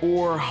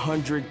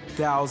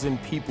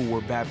 400,000 people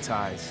were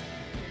baptized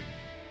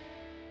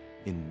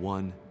in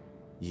 1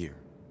 year.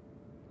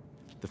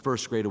 The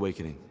first Great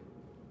Awakening,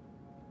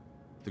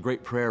 the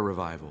Great Prayer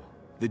Revival,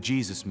 the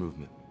Jesus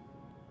Movement.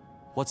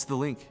 What's the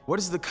link? What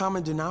is the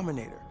common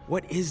denominator?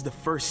 What is the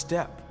first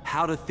step?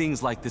 How do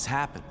things like this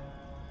happen?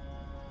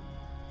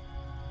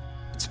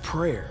 It's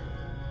prayer.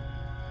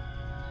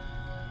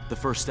 The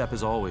first step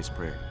is always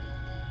prayer.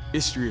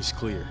 History is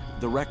clear.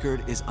 The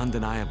record is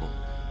undeniable.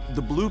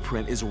 The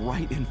blueprint is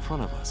right in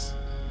front of us.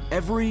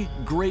 Every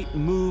great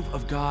move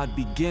of God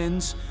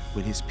begins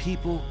when His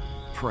people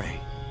pray.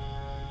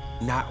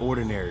 Not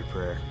ordinary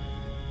prayer,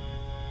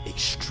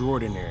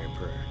 extraordinary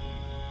prayer.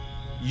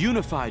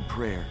 Unified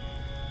prayer,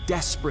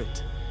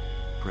 desperate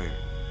prayer.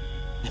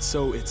 And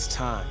so it's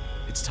time.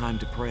 It's time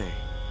to pray.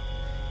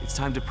 It's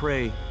time to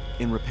pray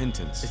in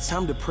repentance. It's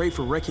time to pray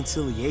for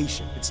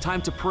reconciliation. It's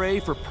time to pray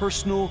for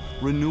personal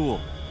renewal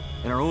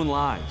in our own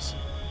lives.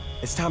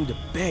 It's time to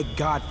beg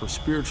God for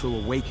spiritual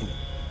awakening.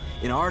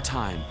 In our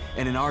time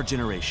and in our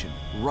generation,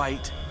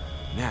 right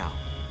now.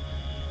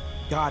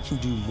 God can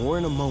do more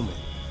in a moment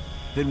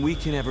than we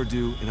can ever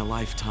do in a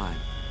lifetime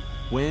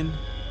when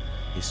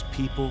His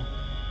people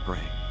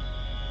pray.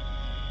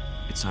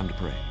 It's time to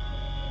pray.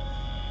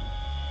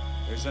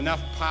 There's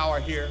enough power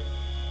here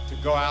to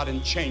go out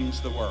and change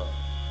the world.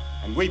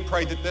 And we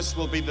pray that this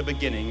will be the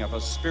beginning of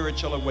a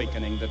spiritual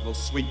awakening that will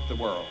sweep the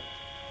world.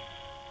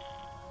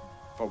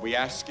 For we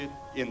ask it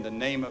in the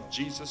name of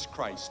Jesus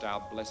Christ,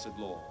 our blessed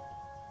Lord.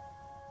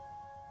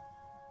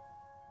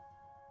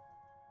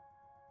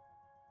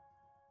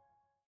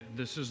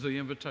 This is the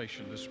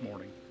invitation this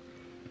morning.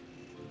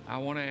 I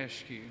want to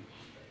ask you,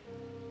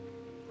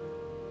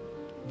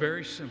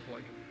 very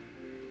simply,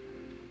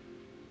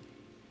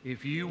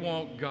 if you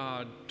want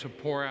God to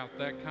pour out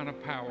that kind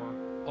of power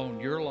on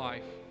your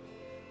life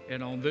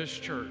and on this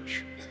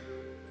church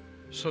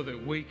so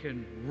that we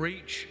can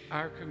reach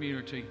our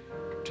community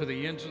to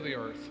the ends of the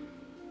earth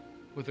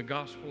with the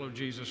gospel of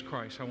Jesus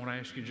Christ, I want to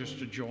ask you just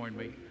to join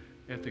me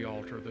at the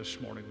altar this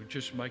morning.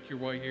 Just make your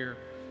way here.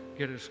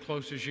 Get as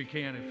close as you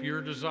can. If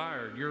your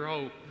desire, your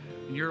hope,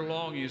 and your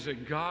longing is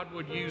that God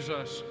would use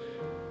us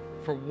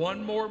for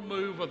one more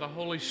move of the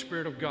Holy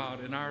Spirit of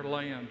God in our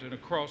land and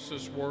across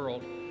this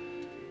world,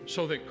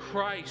 so that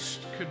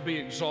Christ could be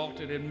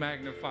exalted and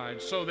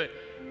magnified, so that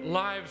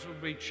lives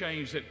would be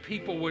changed, that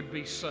people would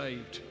be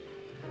saved,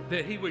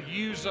 that He would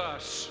use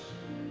us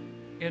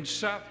in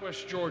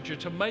Southwest Georgia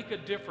to make a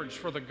difference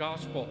for the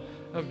gospel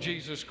of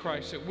Jesus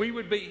Christ, that we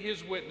would be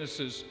His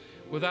witnesses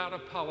without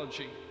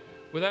apology,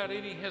 without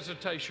any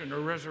hesitation or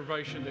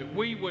reservation, that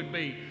we would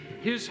be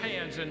His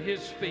hands and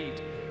His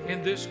feet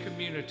in this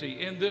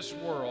community, in this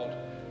world,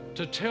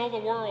 to tell the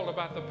world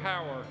about the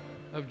power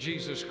of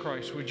Jesus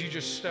Christ. Would you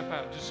just step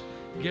out, just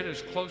get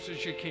as close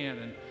as you can,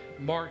 and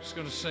Mark's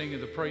going to sing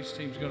and the praise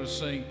team's going to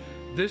sing.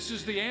 This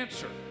is the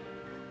answer.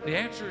 The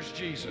answer is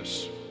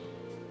Jesus,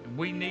 and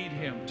we need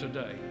Him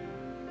today.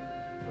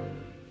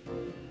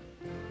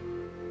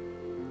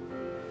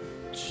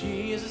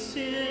 Jesus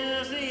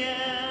is the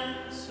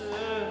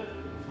answer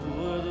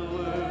for the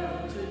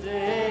world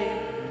today.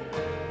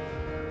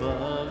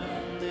 Above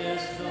Him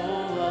there's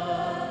no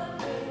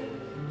other.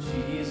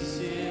 Jesus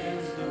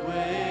is the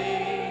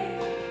way.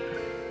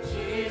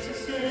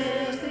 Jesus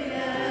is the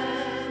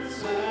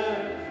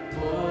answer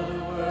for the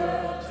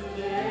world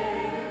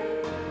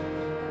today.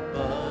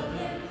 Above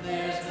Him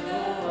there's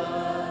no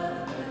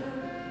other.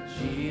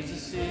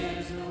 Jesus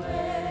is the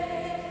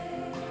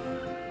way.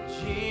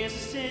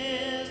 Jesus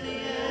is the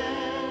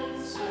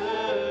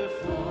answer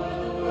for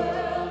the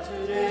world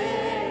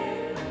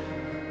today.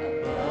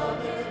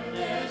 Above Him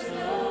there's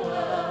no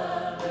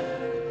other.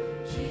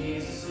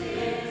 Jesus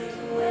is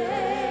the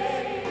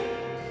way.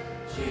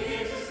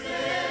 Jesus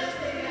is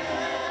the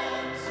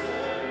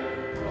answer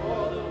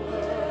for the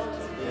world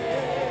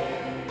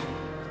today.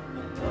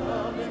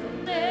 Above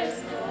Him there's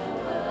no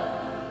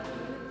other.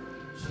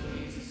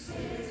 Jesus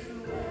is the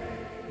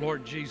way.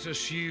 Lord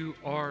Jesus, You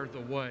are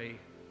the way,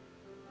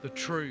 the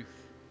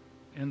truth,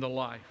 and the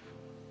life.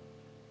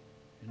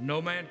 And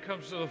no man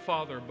comes to the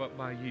Father but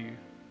by You.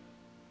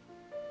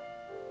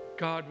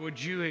 God,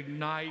 would You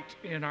ignite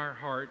in our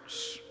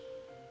hearts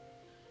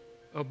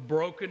a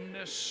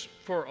brokenness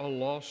for a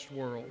lost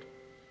world?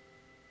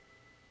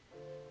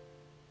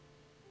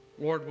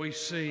 Lord, we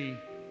see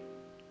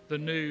the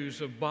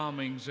news of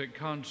bombings at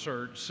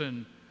concerts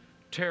and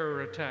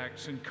terror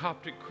attacks and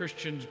Coptic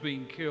Christians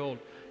being killed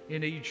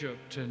in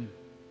Egypt, and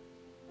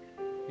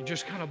it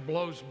just kind of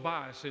blows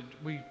by us.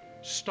 We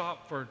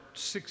stop for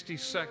 60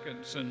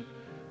 seconds and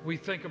we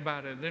think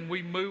about it, and then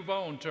we move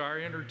on to our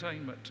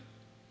entertainment.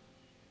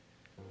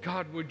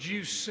 God, would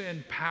You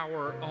send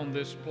power on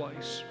this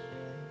place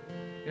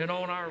and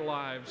on our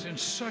lives in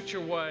such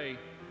a way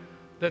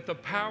that the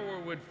power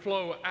would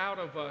flow out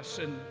of us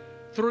and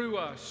through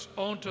us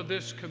onto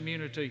this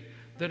community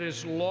that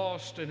is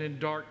lost and in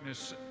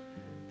darkness,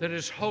 that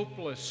is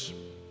hopeless,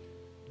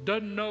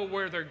 doesn't know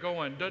where they're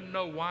going, doesn't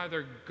know why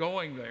they're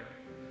going there.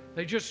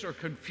 They just are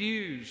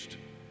confused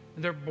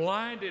and they're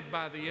blinded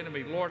by the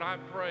enemy. Lord, I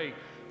pray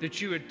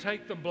that You would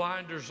take the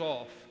blinders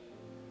off,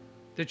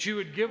 that You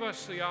would give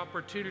us the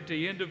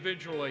opportunity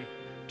individually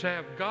to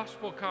have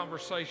gospel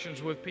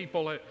conversations with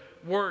people at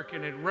work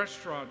and at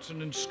restaurants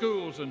and in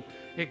schools and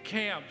at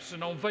camps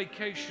and on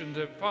vacation,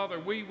 that, Father,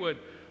 we would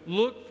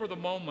look for the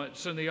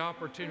moments and the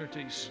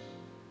opportunities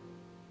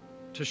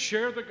to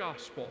share the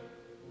gospel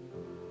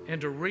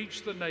and to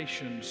reach the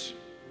nations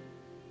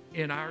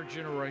in our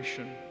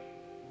generation.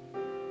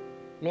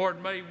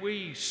 Lord, may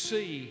we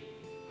see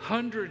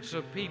hundreds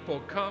of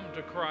people come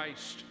to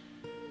Christ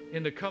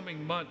in the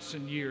coming months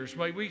and years.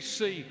 May we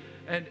see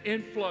an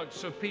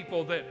influx of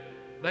people that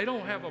they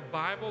don't have a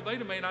Bible. They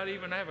may not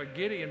even have a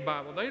Gideon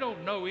Bible. They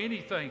don't know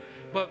anything.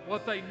 But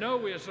what they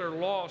know is they're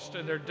lost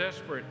and they're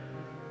desperate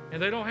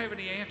and they don't have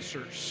any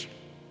answers.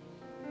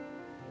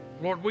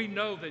 Lord, we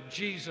know that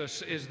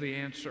Jesus is the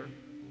answer.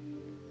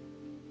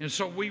 And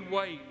so we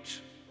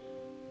wait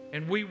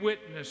and we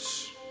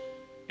witness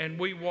and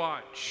we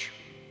watch.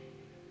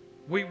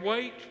 We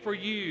wait for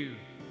You,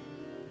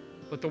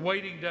 but the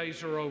waiting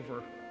days are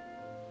over.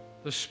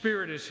 The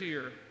Spirit is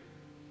here,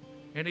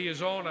 and He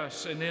is on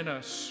us and in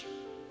us.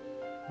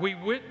 We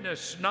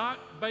witness not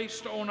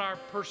based on our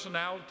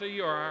personality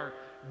or our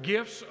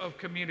gifts of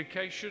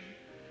communication,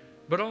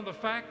 but on the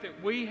fact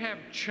that we have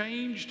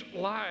changed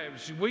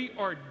lives. We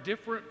are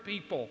different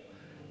people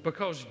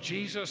because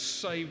Jesus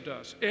saved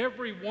us.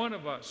 Every one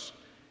of us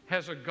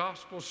has a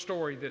gospel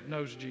story that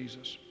knows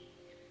Jesus.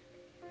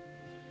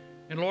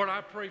 And Lord,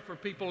 I pray for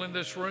people in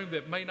this room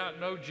that may not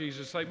know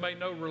Jesus. They may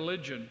know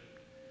religion,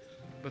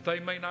 but they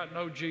may not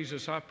know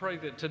Jesus. I pray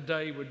that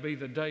today would be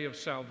the day of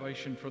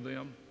salvation for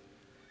them.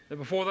 That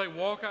before they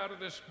walk out of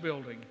this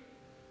building,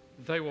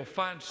 they will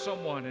find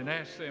someone and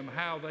ask them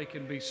how they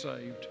can be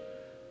saved.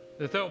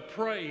 That they'll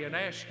pray and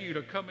ask you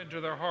to come into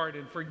their heart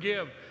and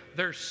forgive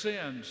their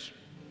sins.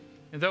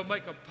 And they'll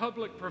make a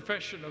public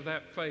profession of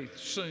that faith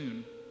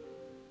soon.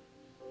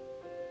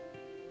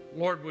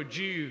 Lord, would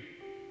you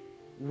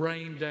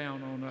rain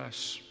down on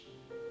us?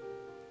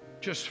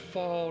 Just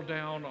fall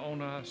down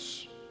on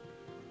us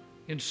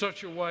in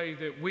such a way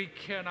that we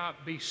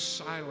cannot be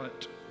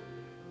silent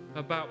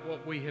about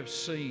what we have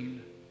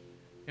seen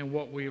and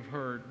what we have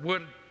heard.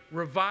 Would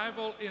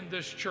revival in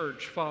this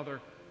church, Father,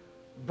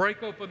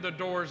 break open the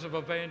doors of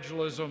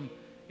evangelism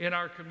in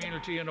our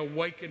community and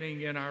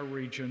awakening in our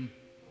region,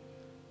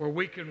 where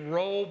we can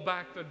roll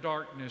back the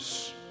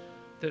darkness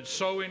that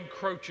so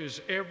encroaches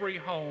every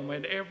home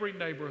and every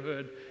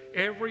neighborhood,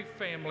 every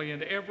family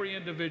and every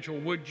individual.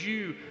 Would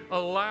you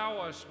allow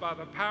us, by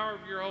the power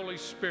of your Holy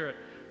Spirit,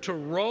 to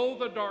roll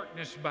the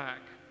darkness back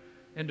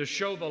and to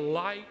show the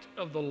light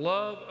of the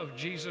love of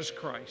Jesus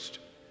Christ?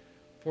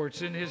 For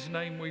it's in his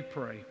name we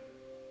pray.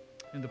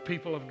 And the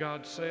people of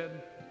God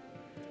said,